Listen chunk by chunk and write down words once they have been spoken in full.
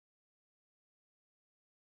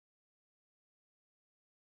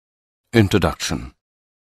Introduction.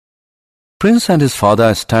 Prince and his father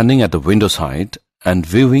are standing at the window side and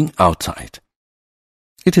viewing outside.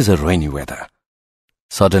 It is a rainy weather.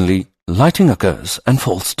 Suddenly, lightning occurs and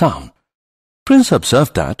falls down. Prince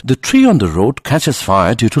observed that the tree on the road catches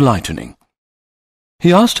fire due to lightning.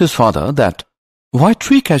 He asked his father that why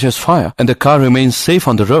tree catches fire and the car remains safe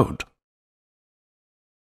on the road.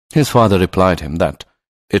 His father replied him that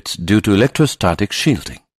it's due to electrostatic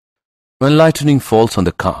shielding. When lightning falls on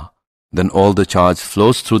the car, then all the charge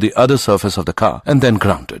flows through the other surface of the car and then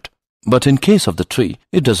grounded. But in case of the tree,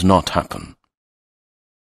 it does not happen.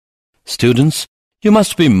 Students, you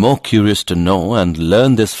must be more curious to know and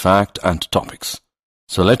learn this fact and topics.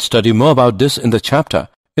 So let's study more about this in the chapter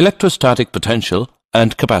Electrostatic Potential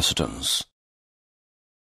and Capacitance.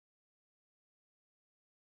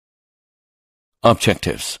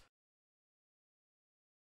 Objectives.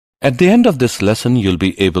 At the end of this lesson, you'll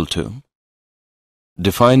be able to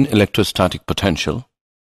define electrostatic potential,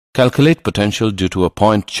 calculate potential due to a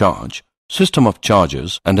point charge, system of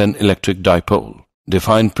charges, and an electric dipole.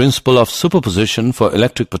 Define principle of superposition for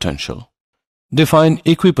electric potential. Define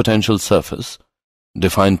equipotential surface.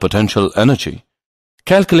 Define potential energy.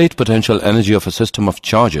 Calculate potential energy of a system of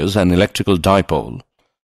charges and electrical dipole.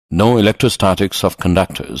 Know electrostatics of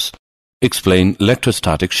conductors. Explain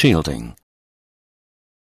electrostatic shielding.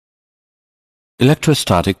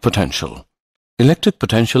 Electrostatic potential. Electric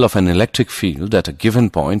potential of an electric field at a given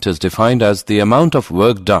point is defined as the amount of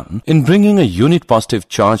work done in bringing a unit positive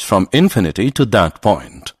charge from infinity to that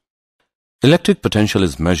point. Electric potential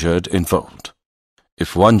is measured in volt.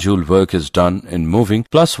 If 1 joule work is done in moving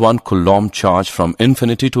plus 1 coulomb charge from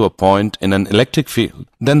infinity to a point in an electric field,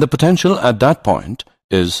 then the potential at that point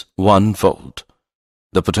is 1 volt.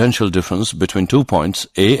 The potential difference between 2 points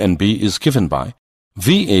A and B is given by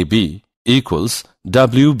VAB equals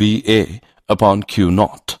WBA upon Q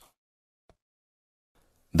naught.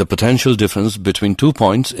 The potential difference between 2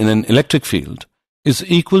 points in an electric field is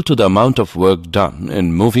equal to the amount of work done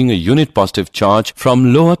in moving a unit positive charge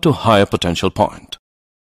from lower to higher potential point.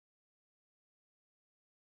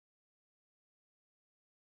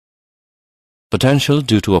 Potential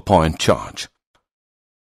due to a point charge.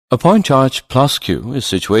 A point charge plus Q is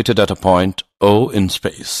situated at a point O in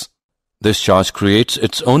space. This charge creates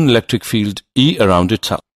its own electric field E around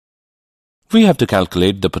itself. We have to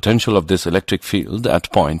calculate the potential of this electric field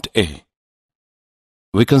at point A.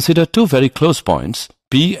 We consider two very close points,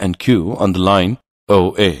 P and Q, on the line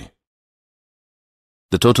OA.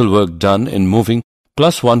 The total work done in moving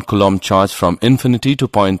plus 1 coulomb charge from infinity to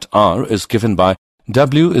point R is given by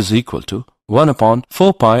W is equal to 1 upon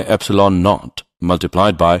 4 pi epsilon naught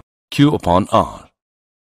multiplied by Q upon R.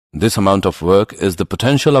 This amount of work is the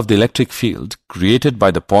potential of the electric field created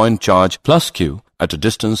by the point charge plus Q at a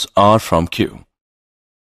distance r from Q.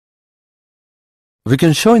 We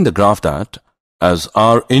can show in the graph that as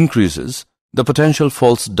r increases, the potential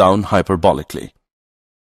falls down hyperbolically.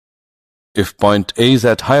 If point A is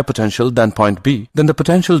at higher potential than point B, then the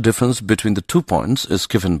potential difference between the 2 points is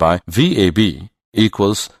given by VAB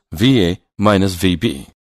equals VA minus VB.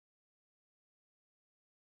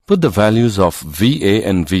 Put the values of VA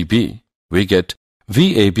and VB, we get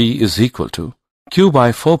VAB is equal to Q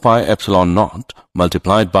by 4 pi epsilon naught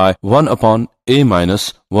multiplied by 1 upon A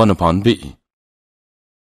minus 1 upon B.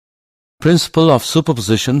 Principle of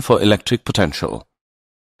superposition for electric potential.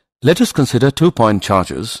 Let us consider 2 point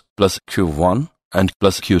charges plus Q1 and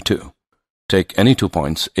plus Q2. Take any 2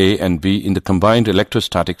 points A and B in the combined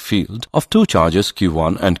electrostatic field of 2 charges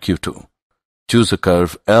Q1 and Q2. Choose a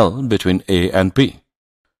curve L between A and B.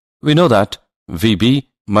 We know that VB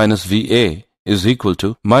minus VA is equal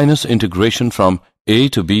to minus integration from A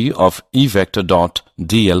to B of E vector dot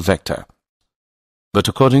dl vector. But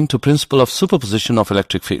according to principle of superposition of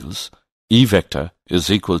electric fields, E vector is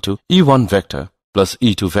equal to E1 vector plus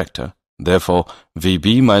E2 vector. Therefore,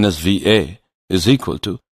 VB minus VA is equal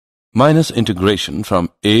to minus integration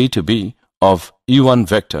from A to B of E1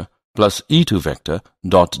 vector plus E2 vector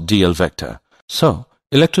dot dl vector. So,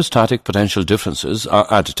 electrostatic potential differences are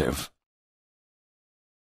additive.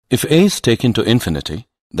 If A is taken to infinity,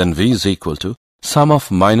 then V is equal to sum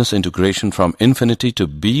of minus integration from infinity to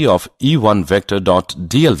B of E1 vector dot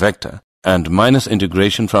dl vector and minus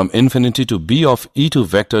integration from infinity to B of E2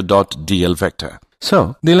 vector dot dl vector.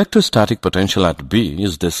 So, the electrostatic potential at B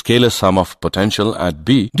is the scalar sum of potential at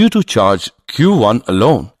B due to charge Q1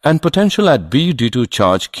 alone and potential at B due to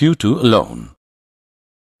charge Q2 alone.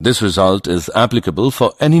 This result is applicable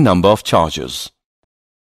for any number of charges.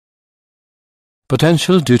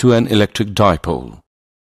 Potential due to an electric dipole.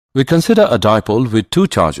 We consider a dipole with 2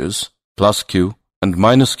 charges plus Q and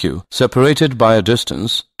minus q separated by a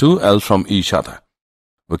distance 2L from each other.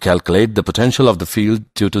 We calculate the potential of the field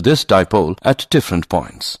due to this dipole at different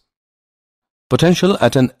points. Potential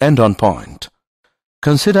at an end-on point.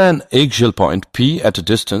 Consider an axial point P at a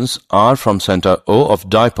distance r from center O of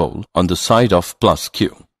dipole on the side of plus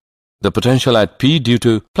q. The potential at P due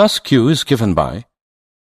to plus q is given by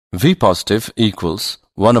V positive equals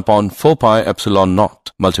 1 upon 4 pi epsilon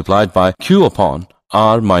naught multiplied by q upon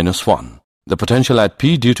r minus 1. The potential at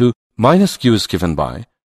P due to minus q is given by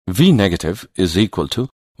V negative is equal to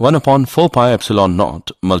 1 upon 4 pi epsilon naught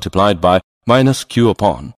multiplied by minus q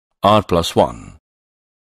upon r plus 1.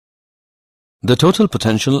 The total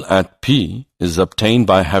potential at P is obtained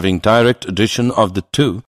by having direct addition of the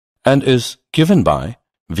two and is given by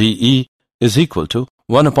VE is equal to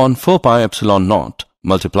 1 upon 4 pi epsilon naught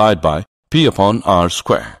multiplied by P upon r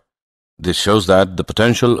square. This shows that the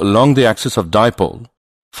potential along the axis of dipole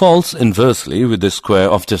falls inversely with the square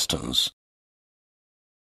of distance.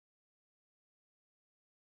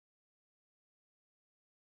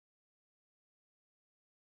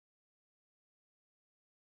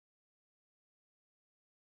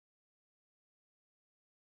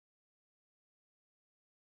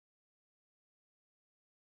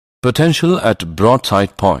 Potential at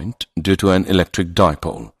broadside point due to an electric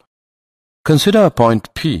dipole. Consider a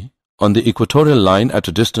point P on the equatorial line at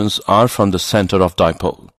a distance r from the center of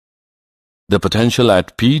dipole. The potential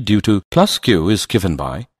at P due to plus q is given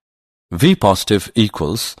by V positive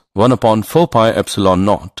equals 1 upon 4 pi epsilon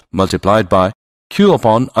naught multiplied by q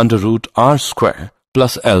upon under root r square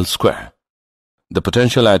plus L square. The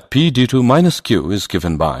potential at P due to minus q is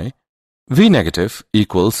given by V negative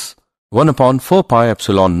equals 1 upon 4 pi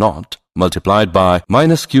epsilon naught multiplied by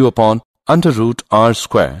minus q upon under root r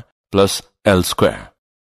square plus L square.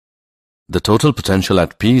 The total potential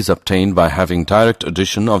at P is obtained by having direct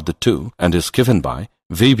addition of the two and is given by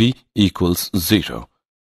VB equals 0.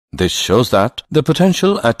 This shows that the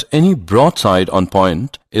potential at any broadside on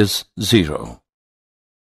point is 0.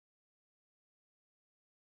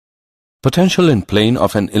 Potential in plane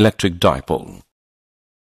of an electric dipole.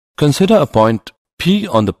 Consider a point P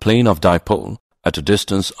on the plane of dipole at a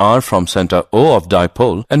distance r from center O of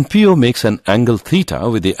dipole, and PO makes an angle theta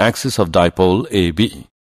with the axis of dipole AB.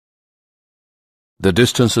 The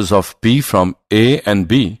distances of P from A and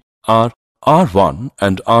B are R1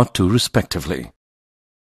 and R2 respectively.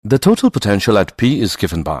 The total potential at P is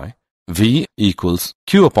given by V equals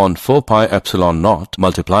Q upon 4 pi epsilon naught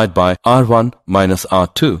multiplied by R1 minus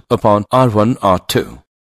R2 upon R1 R2,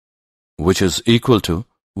 which is equal to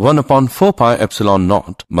 1 upon 4 pi epsilon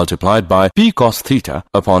naught multiplied by P cos theta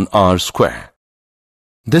upon R square.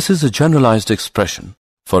 This is a generalized expression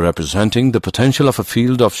for representing the potential of a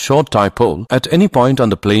field of short dipole at any point on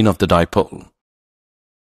the plane of the dipole.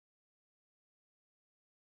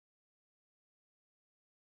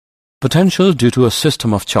 Potential due to a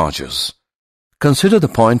system of charges. Consider the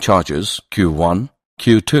point charges Q1,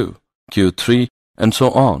 Q2, Q3 and so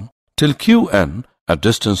on till Qn at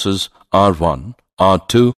distances R1,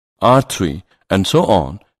 R2, R3 and so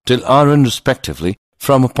on till Rn respectively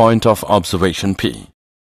from a point of observation P.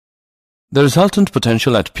 The resultant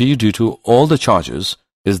potential at P due to all the charges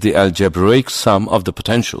is the algebraic sum of the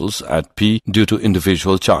potentials at P due to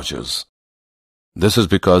individual charges. This is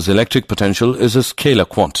because electric potential is a scalar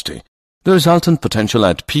quantity. The resultant potential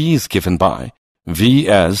at P is given by V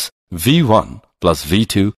as V1 plus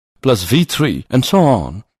V2 plus V3 and so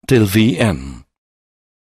on till Vn.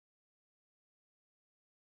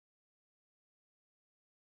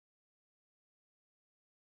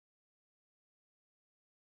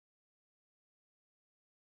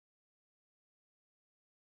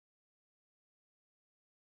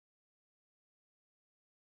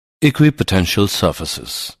 Equipotential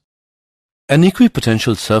surfaces. An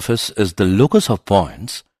equipotential surface is the locus of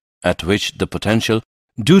points at which the potential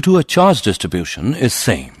due to a charge distribution is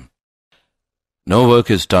same. No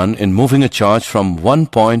work is done in moving a charge from one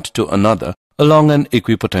point to another along an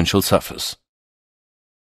equipotential surface.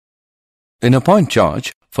 In a point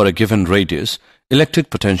charge, for a given radius,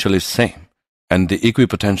 electric potential is same, and the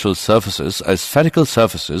equipotential surfaces are spherical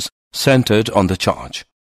surfaces centered on the charge.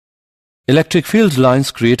 Electric field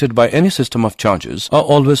lines created by any system of charges are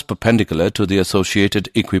always perpendicular to the associated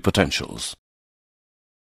equipotentials.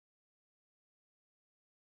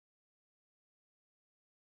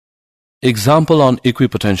 Example on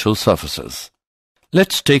equipotential surfaces.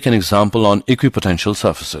 Let's take an example on equipotential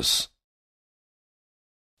surfaces.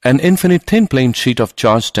 An infinite thin plane sheet of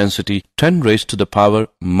charge density 10 raised to the power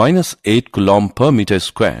minus 8 coulomb per meter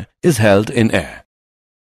square is held in air.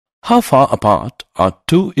 How far apart are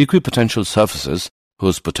two equipotential surfaces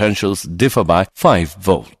whose potentials differ by 5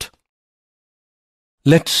 volt.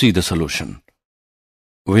 Let's see the solution.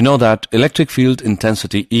 We know that electric field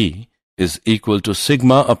intensity E is equal to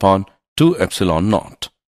sigma upon 2 epsilon naught.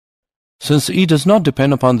 Since E does not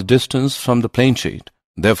depend upon the distance from the plane sheet,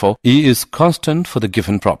 therefore E is constant for the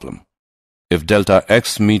given problem. If delta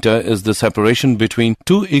x meter is the separation between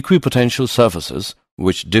two equipotential surfaces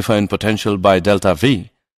which differ in potential by delta V,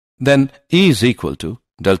 then E is equal to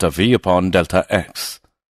delta V upon delta x.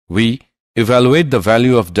 We evaluate the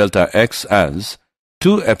value of delta x as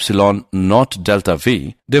 2 epsilon naught delta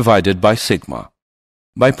V divided by sigma.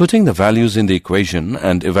 By putting the values in the equation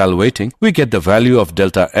and evaluating, we get the value of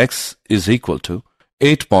delta x is equal to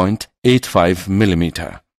 8.85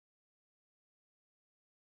 millimeter.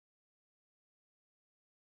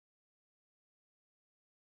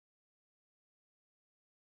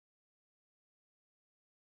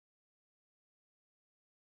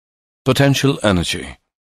 Potential energy.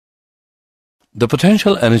 The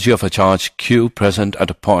potential energy of a charge Q present at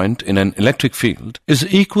a point in an electric field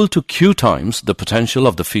is equal to Q times the potential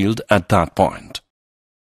of the field at that point.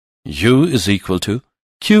 U is equal to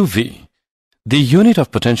QV. The unit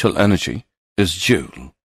of potential energy is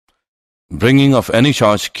joule. Bringing of any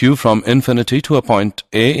charge Q from infinity to a point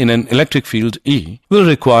A in an electric field E will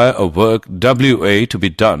require a work WA to be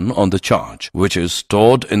done on the charge, which is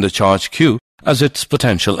stored in the charge Q as its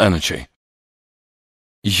potential energy.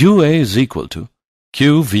 UA is equal to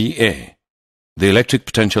QVA. The electric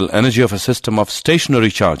potential energy of a system of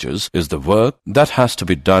stationary charges is the work that has to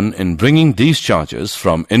be done in bringing these charges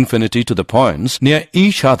from infinity to the points near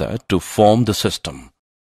each other to form the system.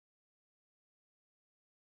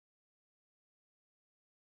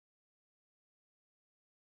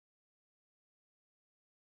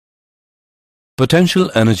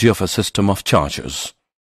 Potential energy of a system of charges.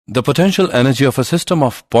 The potential energy of a system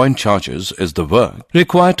of point charges is the work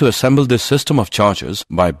required to assemble this system of charges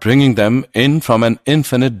by bringing them in from an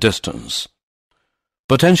infinite distance.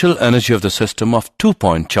 Potential energy of the system of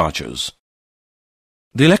two-point charges.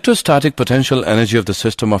 The electrostatic potential energy of the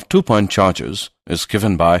system of two-point charges is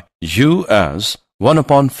given by U as 1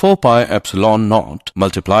 upon 4 pi epsilon naught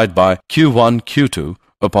multiplied by Q1 Q2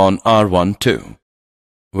 upon R12,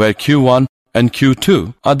 where Q1 and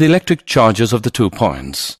Q2 are the electric charges of the 2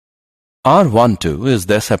 points. R12 is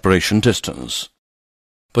their separation distance.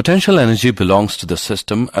 Potential energy belongs to the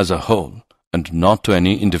system as a whole and not to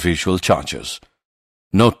any individual charges.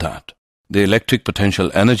 Note that the electric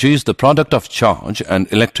potential energy is the product of charge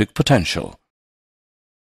and electric potential.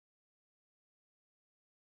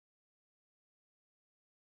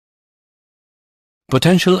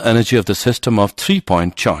 Potential energy of the system of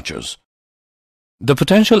 3-point charges. The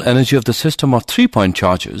potential energy of the system of 3-point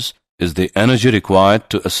charges is the energy required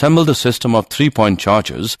to assemble the system of 3-point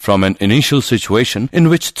charges from an initial situation in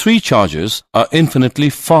which 3 charges are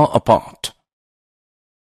infinitely far apart.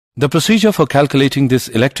 The procedure for calculating this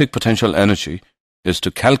electric potential energy is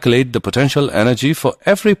to calculate the potential energy for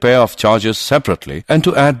every pair of charges separately and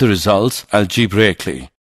to add the results algebraically.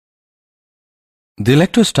 The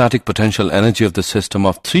electrostatic potential energy of the system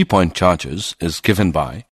of 3-point charges is given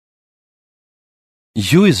by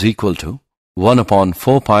U is equal to 1 upon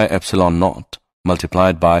 4 pi epsilon naught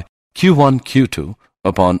multiplied by Q1 Q2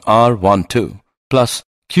 upon R12 plus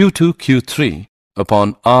Q2 Q3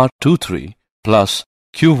 upon R23 plus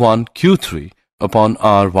Q1 Q3 upon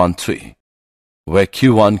R13, where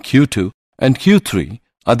Q1 Q2 and Q3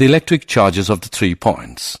 are the electric charges of the 3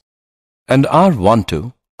 points, and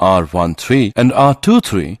R12, R13 and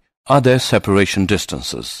R23 are their separation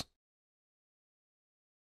distances.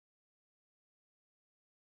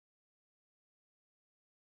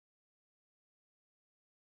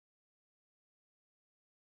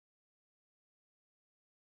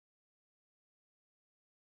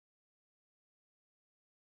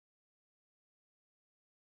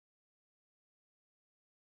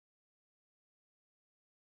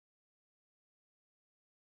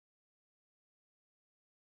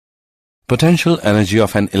 Potential energy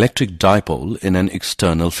of an electric dipole in an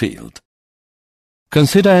external field.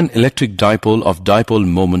 Consider an electric dipole of dipole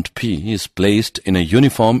moment P is placed in a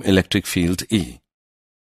uniform electric field E.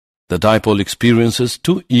 The dipole experiences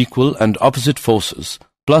 2 equal and opposite forces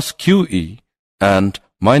plus QE and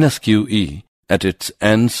minus QE at its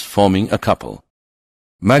ends forming a couple.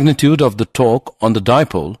 Magnitude of the torque on the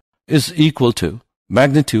dipole is equal to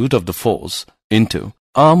magnitude of the force into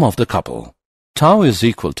arm of the couple. Tau is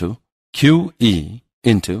equal to QE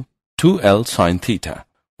into 2L sin theta,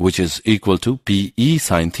 which is equal to PE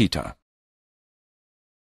sin theta.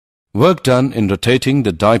 Work done in rotating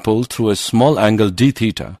the dipole through a small angle d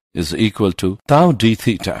theta is equal to tau d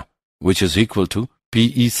theta, which is equal to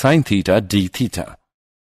Pe sin theta d theta.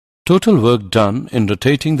 Total work done in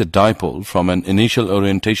rotating the dipole from an initial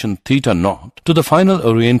orientation theta naught to the final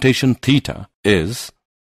orientation theta is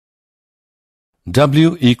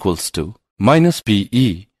W equals to minus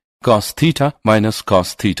Pe cos theta minus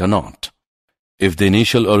cos theta naught. If the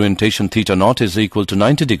initial orientation theta naught is equal to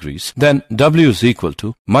 90 degrees, then W is equal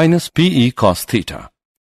to minus Pe cos theta.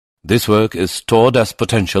 This work is stored as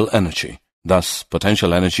potential energy. Thus,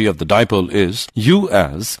 potential energy of the dipole is U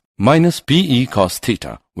as minus Pe cos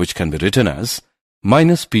theta, which can be written as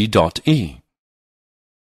minus P dot E.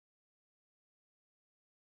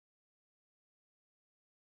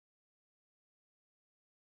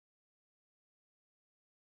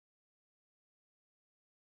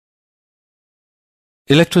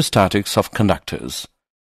 Electrostatics of conductors.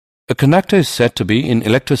 A conductor is said to be in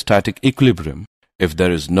electrostatic equilibrium if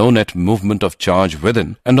there is no net movement of charge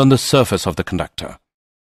within and on the surface of the conductor.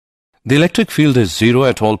 The electric field is zero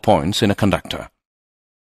at all points in a conductor.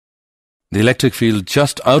 The electric field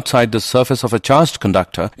just outside the surface of a charged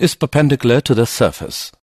conductor is perpendicular to the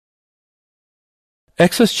surface.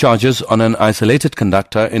 Excess charges on an isolated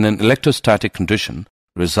conductor in an electrostatic condition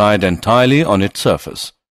reside entirely on its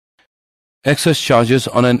surface. Excess charges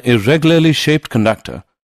on an irregularly shaped conductor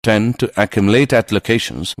tend to accumulate at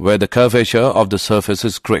locations where the curvature of the surface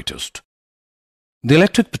is greatest. The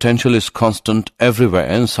electric potential is constant everywhere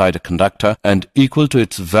inside a conductor and equal to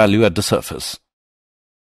its value at the surface.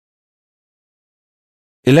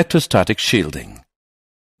 Electrostatic shielding.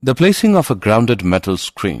 The placing of a grounded metal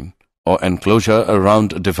screen or enclosure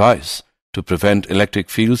around a device to prevent electric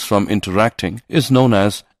fields from interacting is known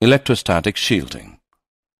as electrostatic shielding.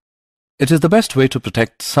 It is the best way to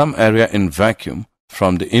protect some area in vacuum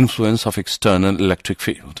from the influence of external electric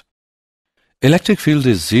field. Electric field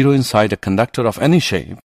is zero inside a conductor of any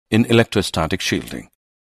shape in electrostatic shielding.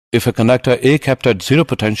 If a conductor A kept at zero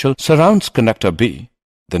potential surrounds conductor B,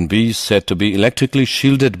 then B is said to be electrically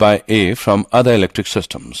shielded by A from other electric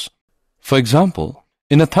systems. For example,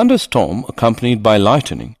 in a thunderstorm accompanied by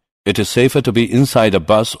lightning, it is safer to be inside a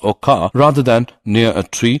bus or car rather than near a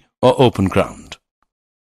tree or open ground.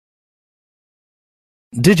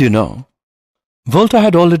 Did you know? Volta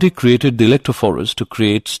had already created the electrophorus to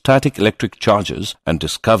create static electric charges and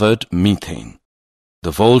discovered methane.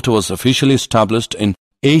 The volt was officially established in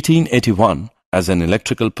 1881 as an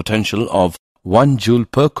electrical potential of 1 joule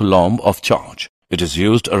per coulomb of charge. It is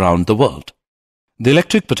used around the world. The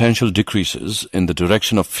electric potential decreases in the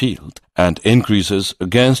direction of field and increases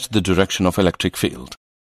against the direction of electric field.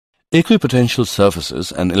 Equipotential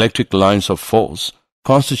surfaces and electric lines of force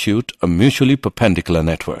constitute a mutually perpendicular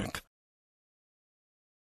network.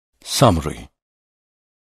 Summary.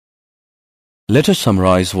 Let us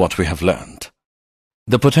summarize what we have learned.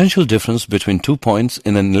 The potential difference between 2 points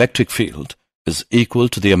in an electric field is equal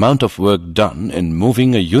to the amount of work done in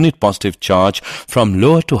moving a unit positive charge from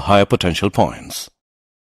lower to higher potential points.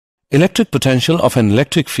 Electric potential of an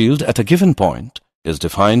electric field at a given point is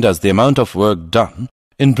defined as the amount of work done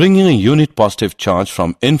in bringing a unit positive charge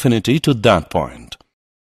from infinity to that point.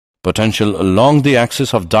 Potential along the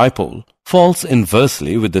axis of dipole falls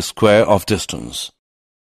inversely with the square of distance.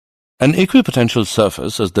 An equipotential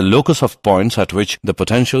surface is the locus of points at which the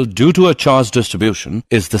potential due to a charge distribution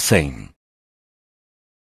is the same.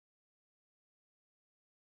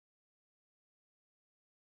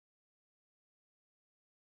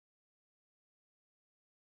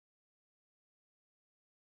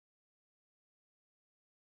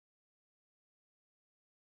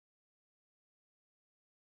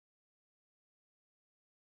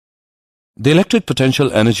 The electric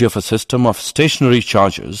potential energy of a system of stationary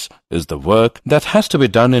charges is the work that has to be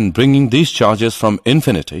done in bringing these charges from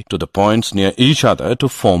infinity to the points near each other to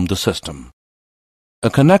form the system. A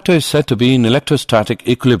conductor is said to be in electrostatic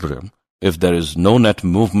equilibrium if there is no net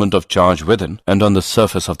movement of charge within and on the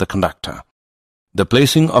surface of the conductor. The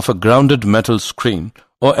placing of a grounded metal screen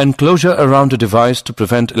or enclosure around a device to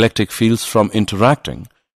prevent electric fields from interacting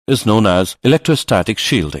is known as electrostatic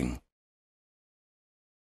shielding.